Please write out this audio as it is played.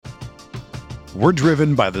We're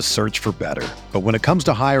driven by the search for better. But when it comes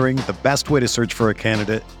to hiring, the best way to search for a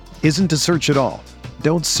candidate isn't to search at all.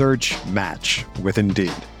 Don't search, match with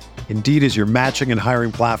Indeed. Indeed is your matching and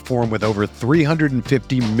hiring platform with over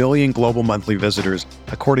 350 million global monthly visitors,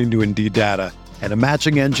 according to Indeed data, and a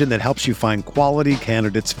matching engine that helps you find quality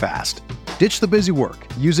candidates fast. Ditch the busy work.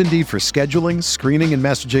 Use Indeed for scheduling, screening, and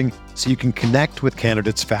messaging so you can connect with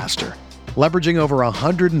candidates faster. Leveraging over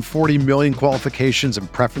 140 million qualifications and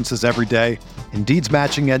preferences every day, Indeed's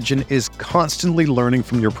matching engine is constantly learning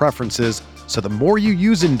from your preferences, so the more you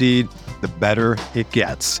use Indeed, the better it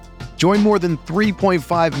gets. Join more than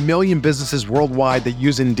 3.5 million businesses worldwide that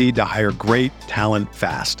use Indeed to hire great talent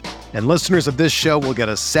fast. And listeners of this show will get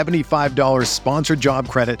a $75 sponsored job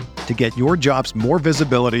credit to get your jobs more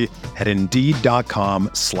visibility at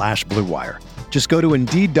Indeed.com/Blue Wire. Just go to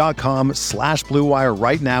Indeed.com/Blue Wire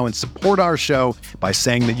right now and support our show by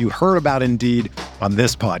saying that you heard about Indeed on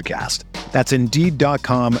this podcast. That's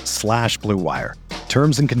Indeed.com/Blue Wire.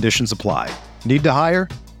 Terms and conditions apply. Need to hire?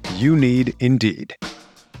 You need Indeed.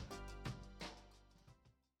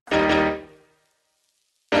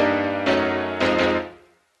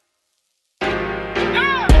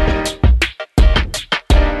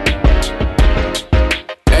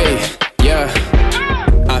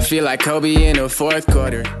 Feel like Kobe in the fourth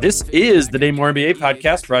quarter. This is the Day More NBA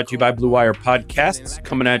podcast brought to you by Blue Wire Podcasts,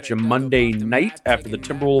 coming at you Monday night after the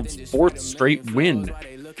Timberwolves' fourth straight win.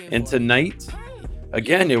 And tonight,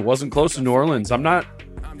 again, it wasn't close to New Orleans. I'm not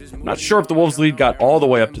sure if the Wolves lead got all the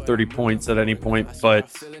way up to 30 points at any point,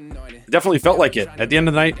 but it definitely felt like it. At the end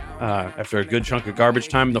of the night, after a good chunk of garbage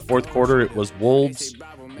time in the fourth quarter, it was Wolves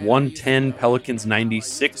 110, Pelicans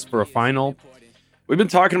 96 for a final. We've been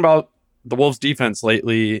talking about the Wolves defense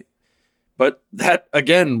lately, but that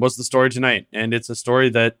again was the story tonight. And it's a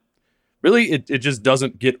story that really it just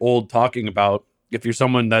doesn't get old talking about if you're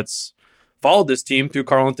someone that's followed this team through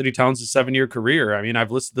Karl Anthony Towns' 7-year career. I mean,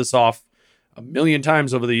 I've listed this off a million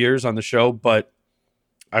times over the years on the show, but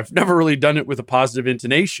I've never really done it with a positive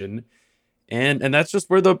intonation. And that's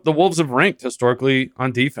just where the Wolves have ranked historically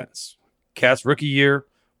on defense. Cat's rookie year,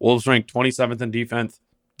 Wolves ranked 27th in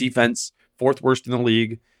defense, fourth worst in the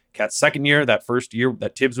league. Cat's second year, that first year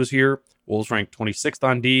that Tibbs was here, Wolves ranked 26th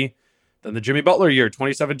on D. Then the Jimmy Butler year,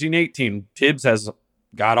 2017-18, Tibbs has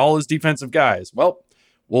got all his defensive guys. Well,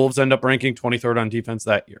 Wolves end up ranking 23rd on defense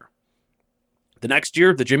that year. The next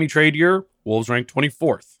year, the Jimmy trade year, Wolves ranked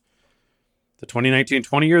 24th. The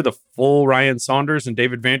 2019-20 year, the full Ryan Saunders and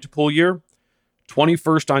David Vanterpool year,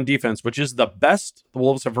 21st on defense, which is the best the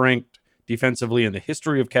Wolves have ranked defensively in the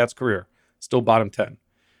history of Cat's career. Still bottom 10.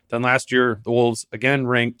 Then last year, the Wolves again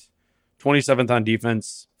ranked 27th on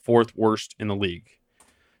defense, fourth worst in the league.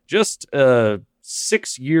 Just a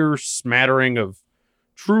 6-year smattering of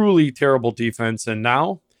truly terrible defense. And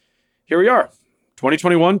now, here we are,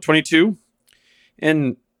 2021-22.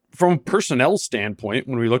 And from a personnel standpoint,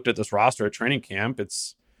 when we looked at this roster at training camp,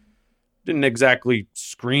 didn't exactly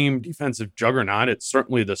scream defensive juggernaut. It's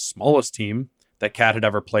certainly the smallest team that Cat had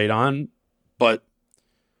ever played on. But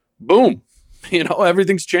boom.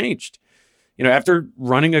 Everything's changed. After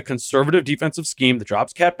running a conservative defensive scheme that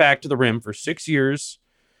drops Cat back to the rim for 6 years,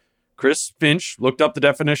 Chris Finch looked up the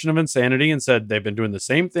definition of insanity and said they've been doing the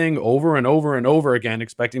same thing over and over and over again,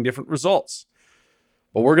 expecting different results.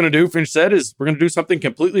 What we're going to do, Finch said, is we're going to do something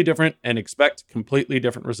completely different and expect completely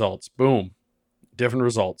different results. Boom. Different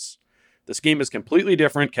results. The scheme is completely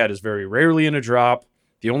different. Cat is very rarely in a drop.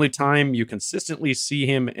 The only time you consistently see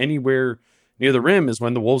him anywhere near the rim is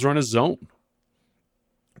when the Wolves run a zone.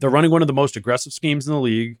 They're running one of the most aggressive schemes in the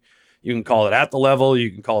league. You can call it at the level. You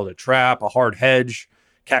can call it a trap, a hard hedge.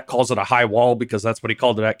 Cat calls it a high wall because that's what he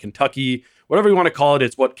called it at Kentucky. Whatever you want to call it,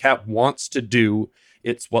 it's what Cat wants to do.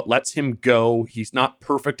 It's what lets him go. He's not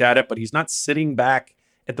perfect at it, but he's not sitting back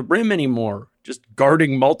at the rim anymore, just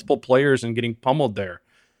guarding multiple players and getting pummeled there.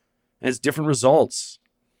 And it's different results.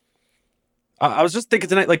 I was just thinking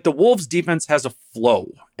tonight, like the Wolves defense has a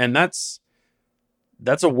flow, and that's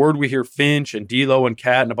a word we hear Finch and D'Lo and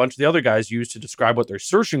Cat and a bunch of the other guys use to describe what they're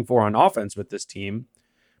searching for on offense with this team.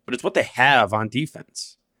 But it's what they have on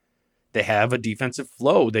defense. They have a defensive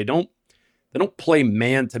flow. They don't play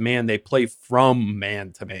man to man. They play from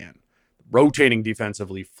man to man, rotating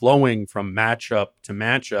defensively, flowing from matchup to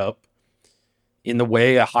matchup in the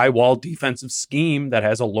way a high wall defensive scheme that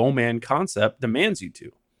has a low man concept demands you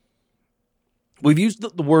to. We've used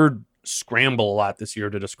the word scramble a lot this year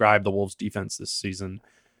to describe the Wolves defense this season,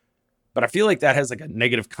 but I feel like that has like a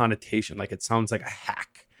negative connotation. Like it sounds like a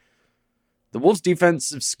hack. The Wolves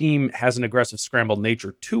defensive scheme has an aggressive scramble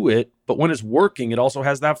nature to it, but when it's working, it also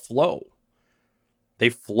has that flow. They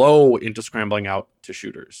flow into scrambling out to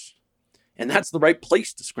shooters. And that's the right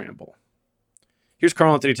place to scramble. Here's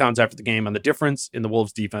Karl Anthony Towns after the game on the difference in the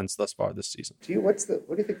Wolves defense thus far this season. What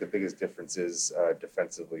do you think the biggest difference is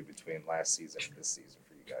defensively between last season and this season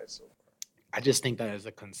for you guys so far? I just think that is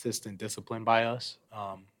a consistent discipline by us.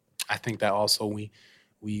 I think that also we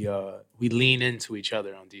lean into each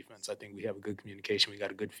other on defense. I think we have a good communication. We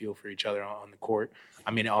got a good feel for each other on the court.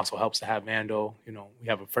 I mean, it also helps to have Vando. You know, we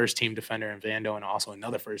have a first-team defender in Vando and also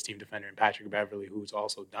another first-team defender in Patrick Beverly, who's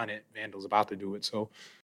also done it. Vando's about to do it. So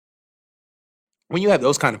when you have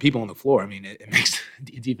those kind of people on the floor, I mean, it makes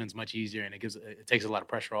defense much easier, and it takes a lot of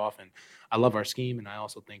pressure off. And I love our scheme, and I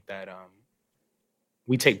also think that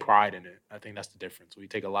we take pride in it. I think that's the difference. We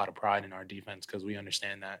take a lot of pride in our defense because we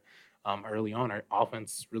understand that early on our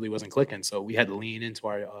offense really wasn't clicking, so we had to lean into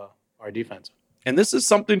our defense. And this is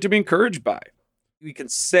something to be encouraged by. We can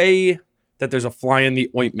say that there's a fly in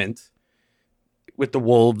the ointment with the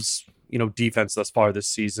Wolves, defense thus far this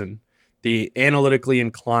season. The analytically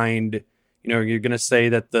inclined, you're going to say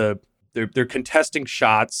that they're contesting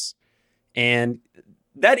shots, and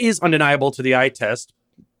that is undeniable to the eye test.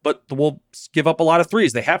 But the Wolves give up a lot of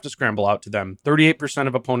threes. They have to scramble out to them. 38%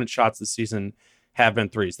 of opponent shots this season have been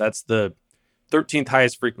threes. That's the 13th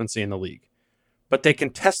highest frequency in the league. But they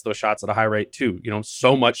contest those shots at a high rate too.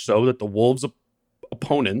 So much so that the Wolves'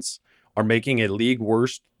 opponents are making a league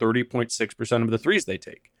worst 30.6% of the threes they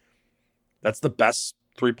take. That's the best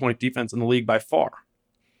three-point defense in the league by far.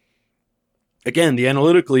 Again, the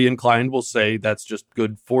analytically inclined will say that's just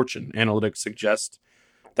good fortune. Analytics suggest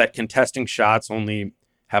that contesting shots only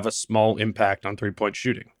have a small impact on three-point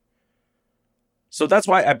shooting. So that's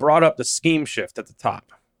why I brought up the scheme shift at the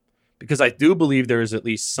top, because I do believe there is at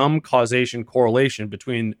least some causation correlation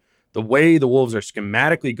between the way the Wolves are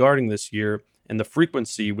schematically guarding this year and the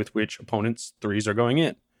frequency with which opponents' threes are going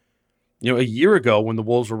in. A year ago when the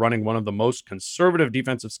Wolves were running one of the most conservative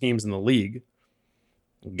defensive schemes in the league,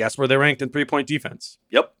 guess where they ranked in three-point defense?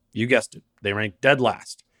 Yep, you guessed it. They ranked dead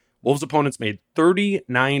last. Wolves' opponents made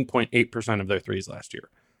 39.8% of their threes last year.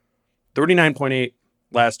 39.8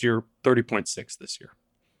 last year, 30.6 this year.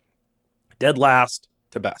 Dead last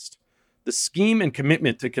to best. The scheme and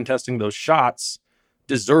commitment to contesting those shots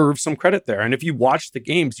deserve some credit there. And if you watch the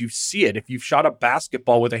games, you see it. If you've shot a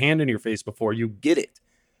basketball with a hand in your face before, you get it.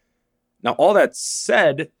 Now, all that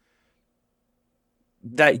said,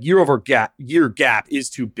 that year gap is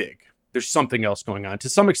too big. There's something else going on. To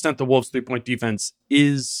some extent, the Wolves' three-point defense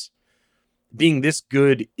is being this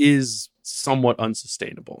good is somewhat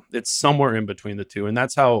unsustainable. It's somewhere in between the two. And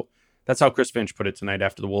that's how Chris Finch put it tonight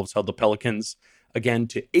after the Wolves held the Pelicans again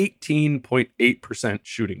to 18.8%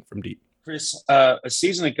 shooting from deep. Chris, a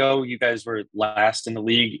season ago, you guys were last in the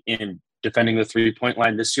league in defending the three-point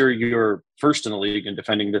line. This year, you're first in the league in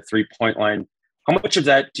defending the three-point line. How much of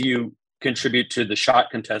that do you contribute to the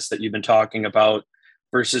shot contest that you've been talking about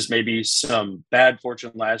versus maybe some bad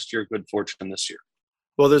fortune last year, good fortune this year?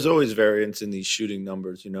 Well, there's always variance in these shooting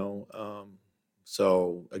numbers,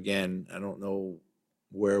 So, again, I don't know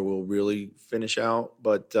where we'll really finish out.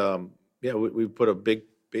 But, we put a big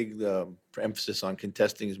emphasis on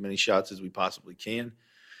contesting as many shots as we possibly can.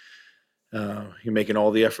 You're making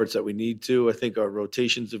all the efforts that we need to. I think our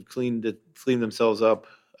rotations have cleaned themselves up.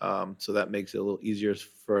 So that makes it a little easier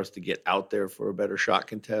for us to get out there for a better shot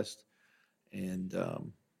contest. And,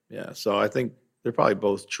 so I think they're probably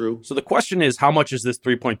both true. So the question is, how much is this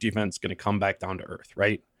three-point defense going to come back down to earth,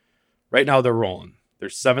 right? Right now they're rolling. They're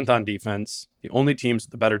seventh on defense. The only teams with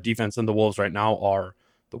the better defense than the Wolves right now are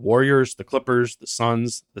the Warriors, the Clippers, the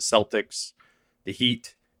Suns, the Celtics, the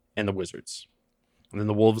Heat, and the Wizards. And then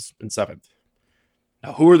the Wolves in seventh.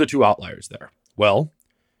 Now, who are the two outliers there? Well,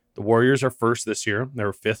 the Warriors are first this year. They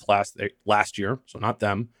were fifth last year, so not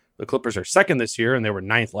them. The Clippers are second this year, and they were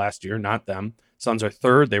ninth last year, not them. Suns are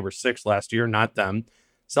third. They were sixth last year, not them.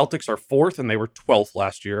 Celtics are fourth, and they were 12th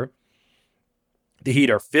last year. The Heat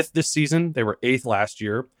are fifth this season. They were eighth last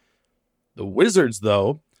year. The Wizards,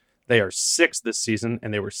 though, they are sixth this season,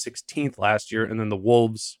 and they were 16th last year. And then the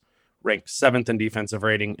Wolves ranked seventh in defensive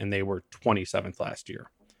rating, and they were 27th last year.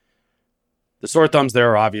 The sore thumbs there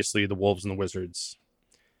are obviously the Wolves and the Wizards.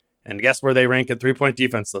 And guess where they rank in three-point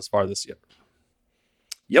defense thus far this year?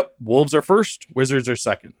 Yep, Wolves are first, Wizards are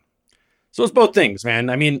second. So it's both things, man.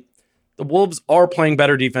 I mean, the Wolves are playing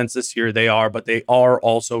better defense this year. They are, but they are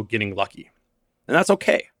also getting lucky. And that's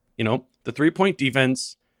okay. The three-point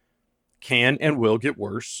defense can and will get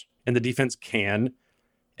worse, and the defense can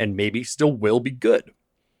and maybe still will be good.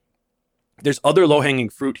 There's other low-hanging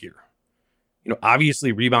fruit here.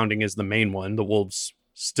 Obviously rebounding is the main one. The Wolves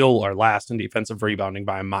still are last in defensive rebounding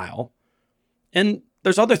by a mile. And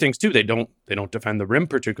there's other things too. They don't defend the rim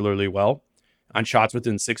particularly well. On shots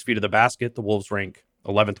within 6 feet of the basket, the Wolves rank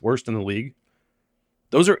 11th worst in the league.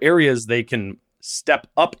 Those are areas they can step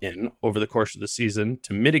up in over the course of the season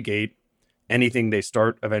to mitigate anything they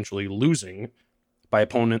start eventually losing by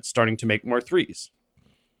opponents starting to make more threes.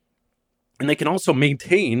 And they can also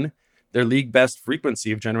maintain their league best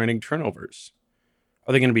frequency of generating turnovers.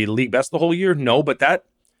 Are they going to be league best the whole year? No, but that,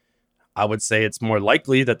 I would say it's more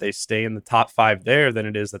likely that they stay in the top 5 there than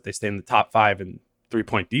it is that they stay in the top 5 in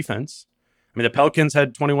 3-point defense. I mean, the Pelicans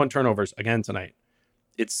had 21 turnovers again tonight.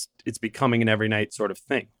 It's becoming an every night sort of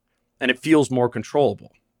thing. And it feels more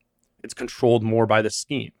controllable. It's controlled more by the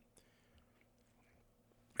scheme.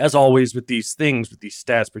 As always with these things, with these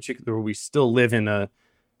stats, particularly where we still live in a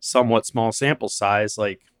somewhat small sample size,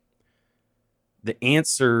 like the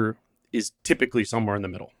answer is typically somewhere in the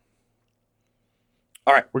middle.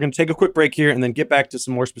 All right, we're going to take a quick break here and then get back to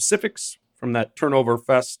some more specifics from that turnover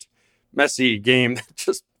fest, messy game that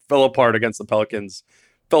just fell apart against the Pelicans.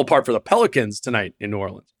 Fell apart for the Pelicans tonight in New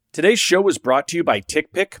Orleans. Today's show is brought to you by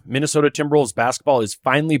TickPick. Minnesota Timberwolves basketball is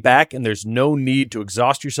finally back, and there's no need to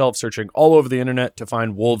exhaust yourself searching all over the internet to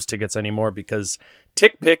find Wolves tickets anymore because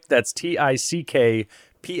TickPick, that's TickPick,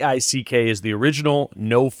 is the original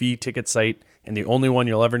no-fee ticket site and the only one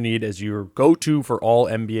you'll ever need as your go-to for all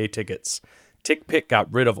NBA tickets. TickPick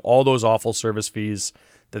got rid of all those awful service fees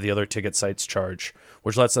that the other ticket sites charge,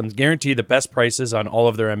 which lets them guarantee the best prices on all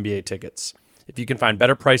of their NBA tickets. If you can find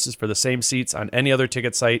better prices for the same seats on any other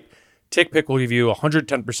ticket site, TickPick will give you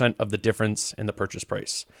 110% of the difference in the purchase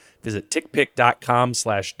price. Visit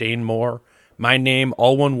tickpick.com/DaneMoore. My name,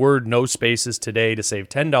 all one word, no spaces today to save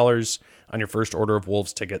 $10 on your first order of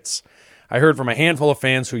Wolves tickets. I heard from a handful of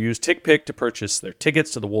fans who used TickPick to purchase their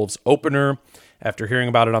tickets to the Wolves opener after hearing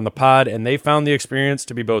about it on the pod, and they found the experience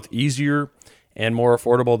to be both easier and more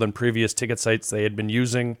affordable than previous ticket sites they had been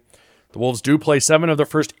using. The Wolves do play 7 of their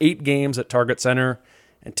first 8 games at Target Center,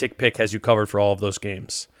 and TickPick has you covered for all of those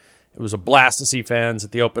games. It was a blast to see fans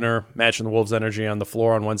at the opener, matching the Wolves' energy on the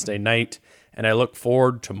floor on Wednesday night, and I look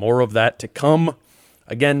forward to more of that to come.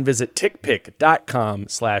 Again, visit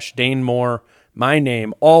tickpick.com/DaneMoore. My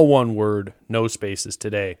name, all one word, no spaces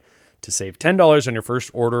today, to save $10 on your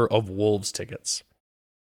first order of Wolves tickets.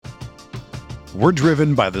 We're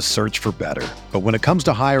driven by the search for better. But when it comes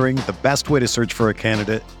to hiring, the best way to search for a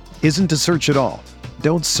candidate isn't to search at all.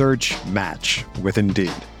 Don't search, match with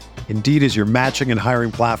Indeed. Indeed is your matching and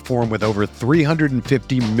hiring platform with over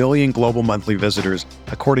 350 million global monthly visitors,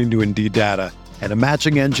 according to Indeed data, and a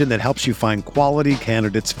matching engine that helps you find quality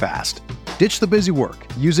candidates fast. Ditch the busy work.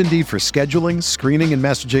 Use Indeed for scheduling, screening, and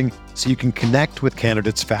messaging so you can connect with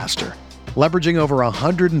candidates faster. Leveraging over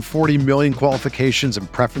 140 million qualifications and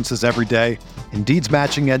preferences every day, Indeed's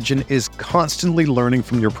matching engine is constantly learning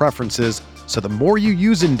from your preferences, so the more you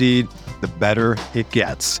use Indeed, the better it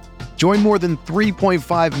gets. Join more than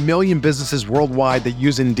 3.5 million businesses worldwide that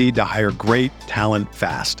use Indeed to hire great talent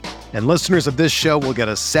fast. And listeners of this show will get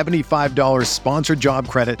a $75 sponsored job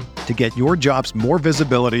credit to get your jobs more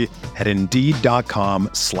visibility at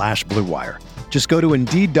Indeed.com/Blue Wire. Just go to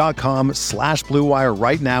Indeed.com/Blue Wire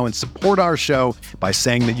right now and support our show by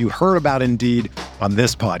saying that you heard about Indeed on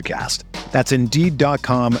this podcast. That's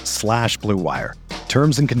Indeed.com/Blue Wire.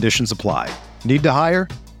 Terms and conditions apply. Need to hire?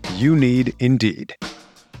 You need Indeed.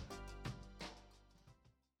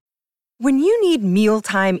 When you need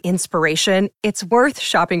mealtime inspiration, it's worth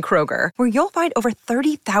shopping Kroger, where you'll find over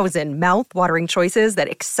 30,000 mouth-watering choices that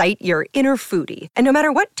excite your inner foodie. And no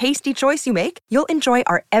matter what tasty choice you make, you'll enjoy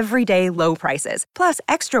our everyday low prices, plus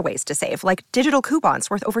extra ways to save, like digital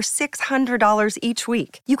coupons worth over $600 each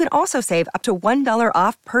week. You can also save up to $1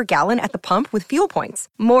 off per gallon at the pump with fuel points.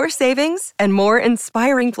 More savings and more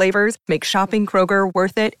inspiring flavors make shopping Kroger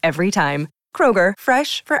worth it every time. Kroger,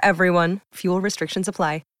 fresh for everyone. Fuel restrictions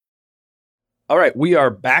apply. All right, we are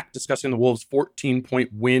back discussing the Wolves'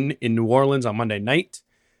 14-point win in New Orleans on Monday night.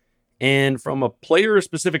 And from a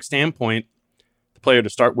player-specific standpoint, the player to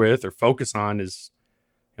start with or focus on is,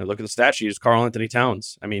 look at the stat sheet, is Karl-Anthony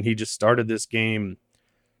Towns. I mean, he just started this game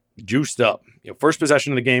juiced up. First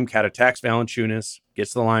possession of the game, Cat attacks Valanciunas,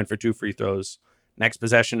 gets to the line for 2 free throws. Next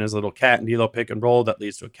possession is a little Cat and D'Lo pick and roll that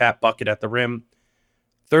leads to a Cat bucket at the rim.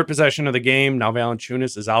 Third possession of the game, now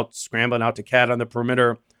Valanciunas is out scrambling out to Cat on the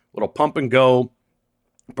perimeter. Little pump and go.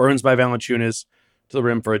 Burns by Valanciunas to the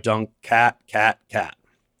rim for a dunk. Cat.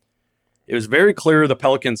 It was very clear the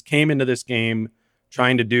Pelicans came into this game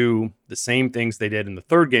trying to do the same things they did in the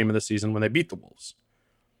third game of the season when they beat the Wolves.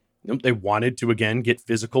 They wanted to, again, get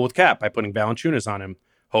physical with Cat by putting Valanciunas on him,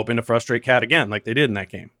 hoping to frustrate Cat again like they did in that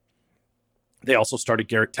game. They also started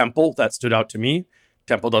Garrett Temple. That stood out to me.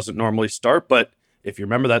 Temple doesn't normally start, but if you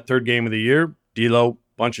remember that third game of the year, D'Lo,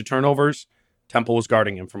 bunch of turnovers. Temple was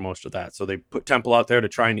guarding him for most of that. So they put Temple out there to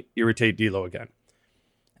try and irritate D'Lo again.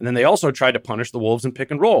 And then they also tried to punish the Wolves in pick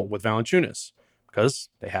and roll with Valanciunas because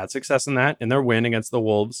they had success in that in their win against the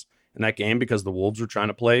Wolves in that game because the Wolves were trying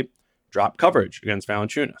to play drop coverage against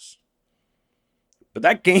Valanciunas. But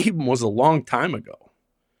that game was a long time ago.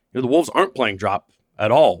 The Wolves aren't playing drop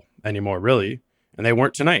at all anymore, really, and they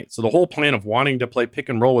weren't tonight. So the whole plan of wanting to play pick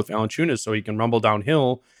and roll with Valanciunas so he can rumble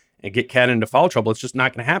downhill and get Cat into foul trouble, it's just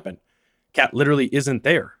not going to happen. Cat literally isn't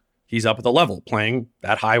there. He's up at the level playing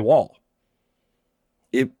that high wall.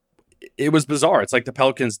 It was bizarre. It's like the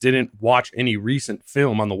Pelicans didn't watch any recent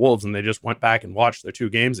film on the Wolves and they just went back and watched their 2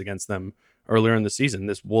 games against them earlier in the season.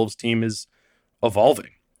 This Wolves team is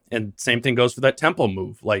evolving. And same thing goes for that Temple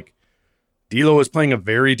move. Like, D'Lo is playing a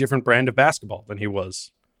very different brand of basketball than he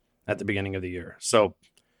was at the beginning of the year. So,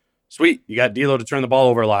 sweet. You got D'Lo to turn the ball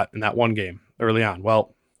over a lot in that one game early on.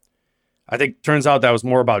 Well, I think turns out that was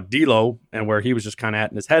more about D'Lo and where he was just kind of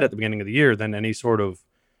at in his head at the beginning of the year than any sort of,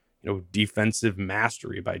 defensive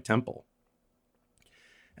mastery by Temple.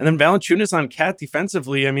 And then Valanciunas on Cat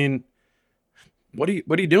defensively. I mean, what are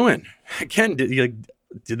you doing? Again, did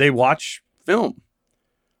they watch film?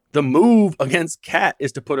 The move against Cat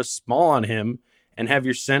is to put a small on him and have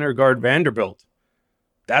your center guard Vanderbilt.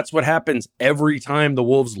 That's what happens every time the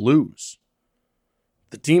Wolves lose.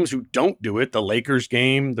 The teams who don't do it, the Lakers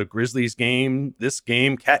game, the Grizzlies game, this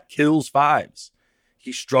game, Cat kills 5s.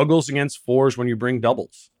 He struggles against 4s when you bring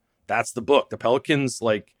doubles. That's the book. The Pelicans,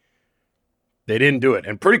 they didn't do it.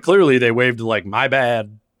 And pretty clearly they waved my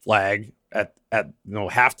bad flag at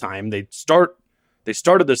halftime. They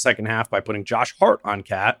started the second half by putting Josh Hart on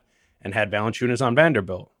Cat and had Valanciunas on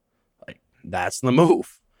Vanderbilt. That's the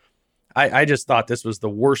move. I just thought this was the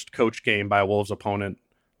worst coach game by a Wolves opponent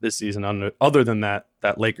this season, other than that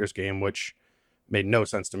Lakers game, which made no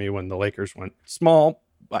sense to me when the Lakers went small.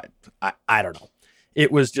 But I don't know. It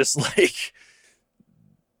was just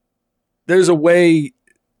there's a way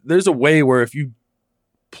where if you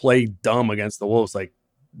play dumb against the Wolves,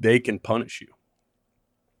 they can punish you.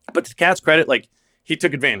 But to Cat's credit, he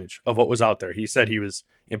took advantage of what was out there. He said he was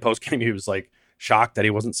in post game. He was shocked that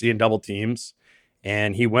he wasn't seeing double teams,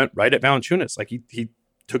 and he went right at Valanciunas. He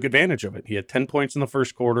took advantage of it. He had 10 points in the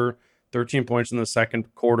first quarter, 13 points in the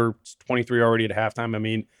second quarter, 23 already at halftime. I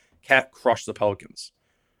mean, Cat crushed the Pelicans.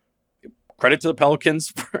 Credit to the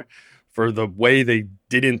Pelicans for the way they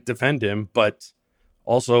didn't defend him, but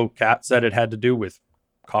also Cat said it had to do with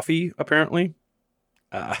coffee, apparently.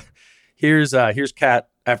 Here's Cat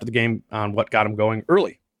after the game on what got him going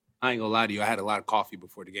early. I ain't gonna lie to you. I had a lot of coffee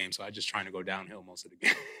before the game, so I was just trying to go downhill most of the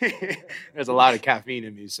game. There's a lot of caffeine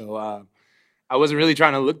in me, so I wasn't really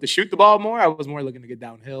trying to shoot the ball more. I was more looking to get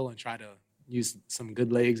downhill and try to use some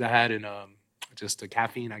good legs I had and just the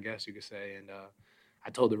caffeine, I guess you could say. And I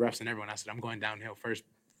told the refs and everyone, I said, I'm going downhill first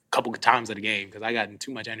couple of times of the game because I got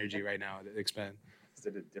too much energy right now to expend. Is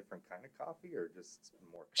it a different kind of coffee or just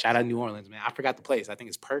more? Shout out New Orleans, man. I forgot the place. I think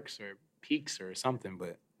it's Perks or Peaks or something,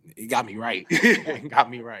 but it got me right. It got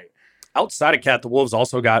me right. Outside of Cat, the Wolves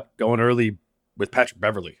also got going early with Patrick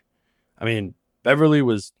Beverley. I mean, Beverley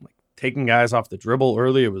was taking guys off the dribble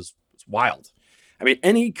early. It was wild. I mean,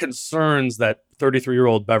 any concerns that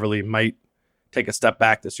 33-year-old Beverley might take a step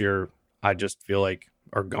back this year, I just feel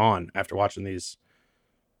are gone after watching these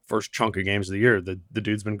first chunk of games of the year. The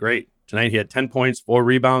dude's been great. Tonight he had 10 points, 4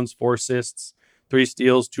 rebounds, 4 assists, 3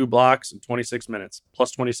 steals, 2 blocks in 26 minutes,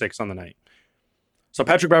 plus 26 on the night. So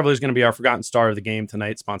Patrick Beverley is going to be our Forgotten Star of the game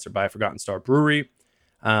tonight, sponsored by Forgotten Star Brewery.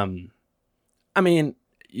 I mean,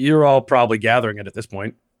 you're all probably gathering it at this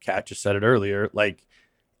point. Kat just said it earlier.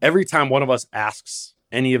 Every time one of us asks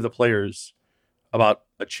any of the players about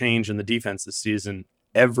a change in the defense this season,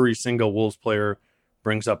 every single Wolves player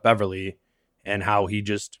brings up Beverley and how he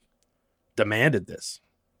just demanded this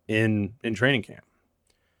in training camp.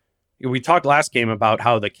 We talked last game about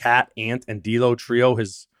how the Cat, Ant, and D'Lo trio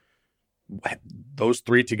those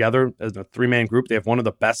three together as a 3-man group, they have one of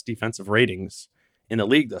the best defensive ratings in the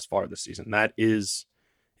league thus far this season. That is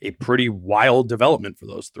a pretty wild development for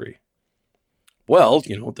those three. Well,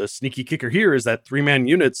 the sneaky kicker here is that 3-man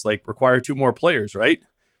units require 2 more players, right?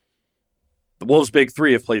 The Wolves' big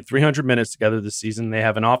three have played 300 minutes together this season. They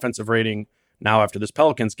have an offensive rating now after this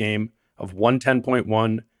Pelicans game of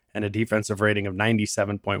 110.1 and a defensive rating of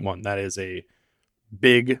 97.1. That is a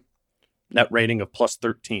big net rating of plus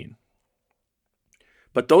 13.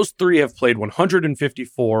 But those three have played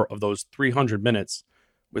 154 of those 300 minutes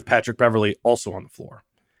with Patrick Beverley also on the floor.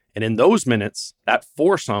 And in those minutes, that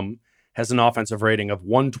foursome has an offensive rating of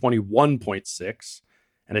 121.6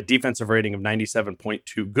 and a defensive rating of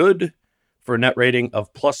 97.2 good for a net rating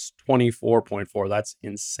of plus 24.4. That's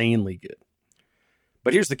insanely good.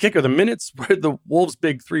 But here's the kicker. The minutes where the Wolves'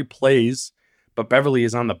 big three plays, but Beverly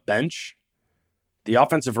is on the bench, the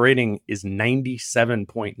offensive rating is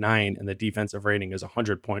 97.9 and the defensive rating is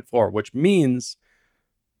 100.4, which means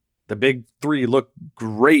the big three look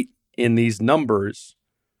great in these numbers.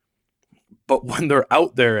 But when they're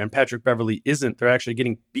out there and Patrick Beverly isn't, they're actually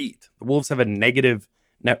getting beat. The Wolves have a negative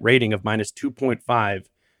net rating of minus 2.5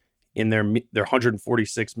 in their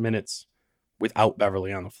 146 minutes without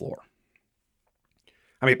Beverly on the floor.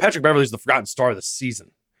 I mean, Patrick Beverly is the forgotten star of the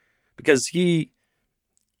season because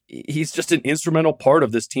he's just an instrumental part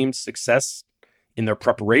of this team's success in their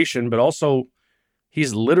preparation, but also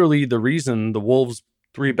he's literally the reason the Wolves'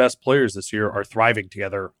 three best players this year are thriving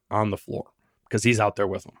together on the floor because he's out there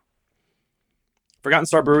with them. Forgotten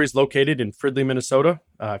Star Brewery is located in Fridley, Minnesota.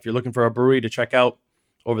 If you're looking for a brewery to check out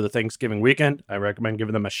over the Thanksgiving weekend, I recommend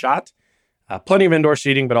giving them a shot. Plenty of indoor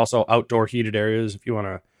seating, but also outdoor heated areas if you want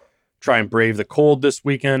to try and brave the cold this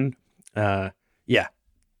weekend. 7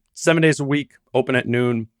 days a week, open at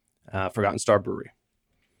noon, Forgotten Star Brewery.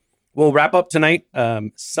 We'll wrap up tonight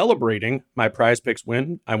celebrating my Prize Picks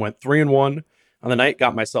win. I went 3-1 on the night,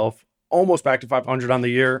 got myself almost back to 500 on the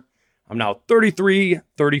year. I'm now 33,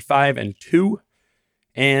 35, and 2.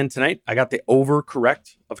 And tonight, I got the over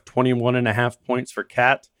correct of 21.5 points for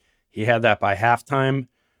Cat. He had that by halftime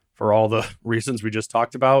for all the reasons we just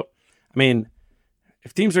talked about. I mean,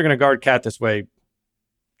 if teams are going to guard Cat this way,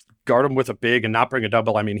 guard him with a big and not bring a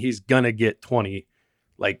double. I mean, he's going to get 20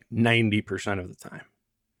 like 90% of the time.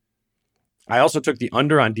 I also took the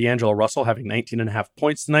under on D'Angelo Russell having 19.5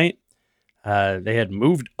 points tonight. They had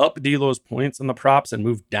moved up D'Lo's points in the props and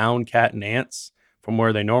moved down Cat and Ants from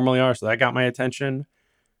where they normally are, so that got my attention.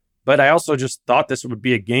 But I also just thought this would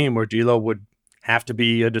be a game where D'Lo would have to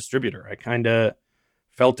be a distributor. I kind of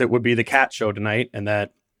felt it would be the Cat show tonight, and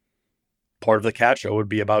that part of the Cat show would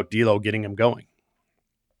be about D'Lo getting him going.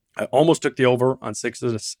 I almost took the over on six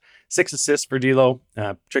assists for D'Lo.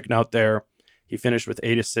 Checking out there, he finished with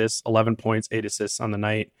 8 assists, 11 points, 8 assists on the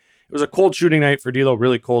night. It was a cold shooting night for D'Lo,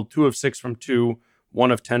 really cold. 2 of 6 from 2,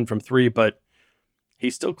 1 of 10 from 3, but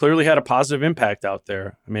he still clearly had a positive impact out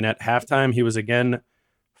there. I mean, at halftime, he was again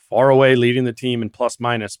far away leading the team in plus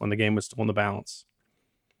minus when the game was still in the balance.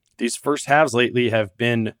 These first halves lately have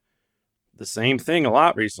been the same thing a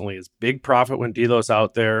lot recently. It's big profit when D'Lo's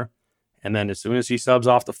out there, and then as soon as he subs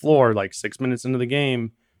off the floor, like 6 minutes into the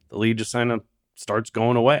game, the lead just kind of starts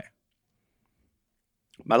going away.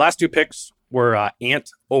 My last 2 picks were Ant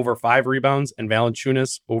over 5 rebounds and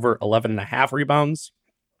Valanciunas over 11.5 rebounds.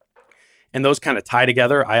 And those kind of tie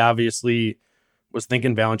together. I obviously was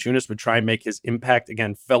thinking Valanciunas would try and make his impact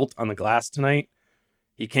again felt on the glass tonight.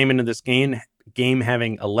 He came into this game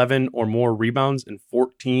having 11 or more rebounds in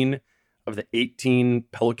 14 of the 18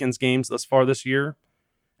 Pelicans games thus far this year.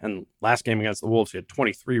 And last game against the Wolves, he had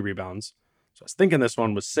 23 rebounds. So I was thinking this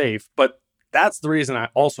one was safe, but that's the reason I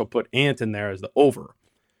also put Ant in there as the over,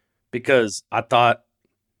 because I thought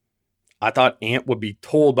Ant would be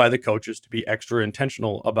told by the coaches to be extra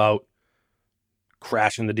intentional about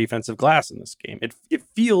crashing the defensive glass in this game. It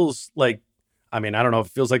feels like, I mean, I don't know if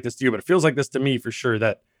it feels like this to you, but it feels like this to me for sure,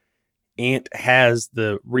 that Ant has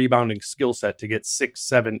the rebounding skill set to get 6,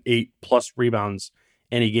 7, 8 plus rebounds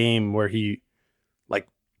any game, where he like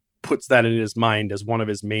puts that in his mind as one of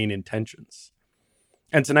his main intentions.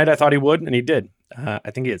 And tonight I thought he would, and he did.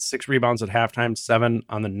 I think he had 6 rebounds at halftime, 7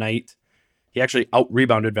 on the night. He actually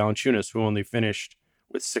out-rebounded Valanciunas, who only finished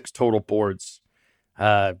with 6 total boards.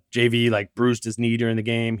 JV bruised his knee during the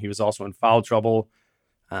game. He was also in foul trouble.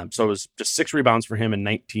 So it was just 6 rebounds for him in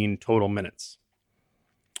 19 total minutes.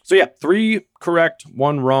 So yeah, 3 correct,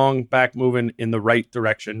 1 wrong, back moving in the right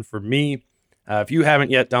direction for me. If you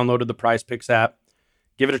haven't yet downloaded the Prize Picks app,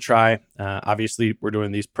 give it a try. Obviously, we're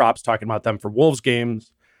doing these props, talking about them for Wolves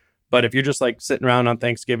games. But if you're just sitting around on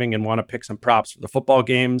Thanksgiving and want to pick some props for the football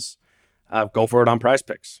games, go for it on Prize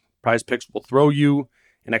Picks. Prize Picks will throw you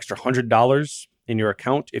an extra $100 in your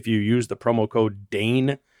account if you use the promo code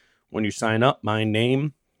DANE when you sign up, my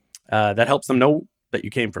name. That helps them know that you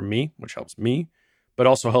came from me, which helps me, but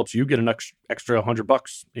also helps you get an extra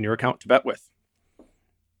 $100 in your account to bet with.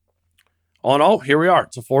 All in all, here we are.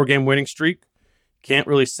 It's a 4-game winning streak. Can't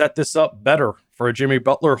really set this up better for a Jimmy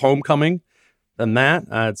Butler homecoming than that.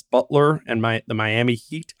 It's Butler and the Miami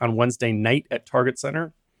Heat on Wednesday night at Target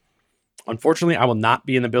Center. Unfortunately, I will not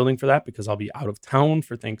be in the building for that because I'll be out of town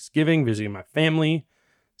for Thanksgiving visiting my family.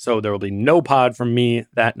 So there will be no pod from me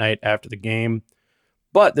that night after the game.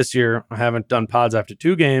 But this year, I haven't done pods after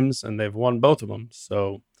 2 games, and they've won both of them.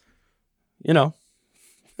 So,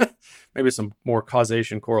 maybe some more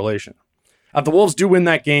causation correlation. If the Wolves do win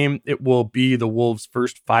that game, it will be the Wolves'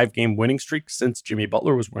 first 5-game winning streak since Jimmy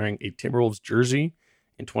Butler was wearing a Timberwolves jersey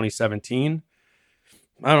in 2017.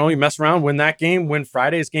 I don't know, you mess around, win that game, win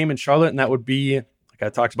Friday's game in Charlotte, and that would be, like I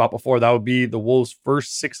talked about before, that would be the Wolves'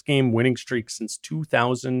 first 6-game winning streak since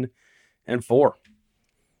 2004.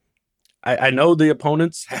 I know the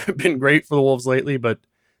opponents have been great for the Wolves lately, but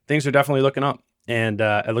things are definitely looking up. And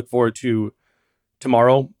I look forward to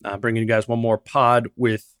tomorrow bringing you guys one more pod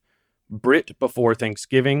with Britt before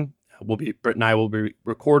Thanksgiving. Britt and I will be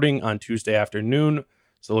recording on Tuesday afternoon,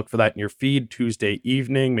 so look for that in your feed Tuesday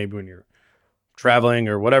evening, maybe when you're traveling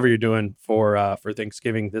or whatever you're doing for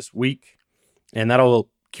Thanksgiving this week. And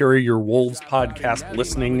that'll carry your Wolves podcast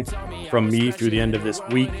listening from me through the end of this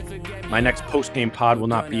week. My next post-game pod will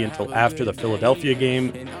not be until after the Philadelphia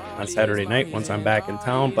game on Saturday night once I'm back in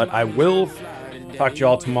town, but I will talk to you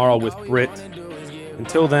all tomorrow with Britt.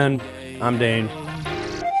 Until then, I'm Dane.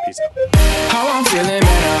 Peace out. How I'm feeling, man,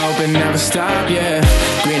 I hope it never stop, yeah.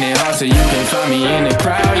 Green and hot so you can find me in the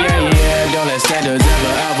crowd, yeah. Don't let standards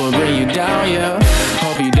ever bring you down, yeah.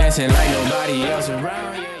 Hope you dancing like nobody else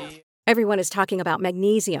around, yeah. Everyone is talking about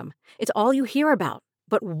magnesium. It's all you hear about.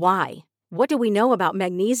 But why? What do we know about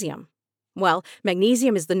magnesium? Well,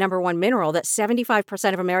 magnesium is the #1 mineral that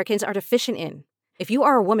 75% of Americans are deficient in. If you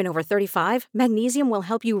are a woman over 35, magnesium will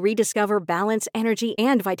help you rediscover balance, energy,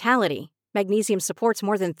 and vitality. Magnesium supports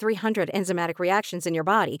more than 300 enzymatic reactions in your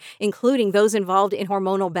body, including those involved in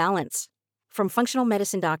hormonal balance. From functional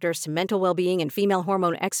medicine doctors to mental well-being and female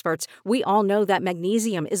hormone experts, we all know that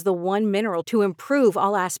magnesium is the one mineral to improve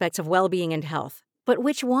all aspects of well-being and health. But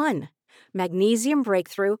which one? Magnesium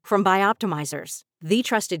Breakthrough from Bioptimizers, the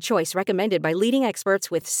trusted choice recommended by leading experts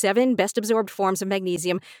with 7 best-absorbed forms of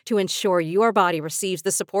magnesium to ensure your body receives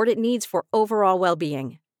the support it needs for overall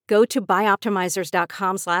well-being. Go to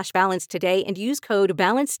bioptimizers.com/balance today and use code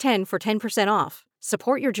BALANCE10 for 10% off.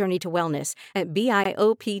 Support your journey to wellness at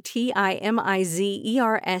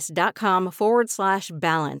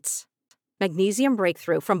bioptimizers.com/balance. Magnesium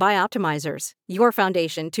Breakthrough from Bioptimizers, your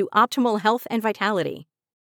foundation to optimal health and vitality.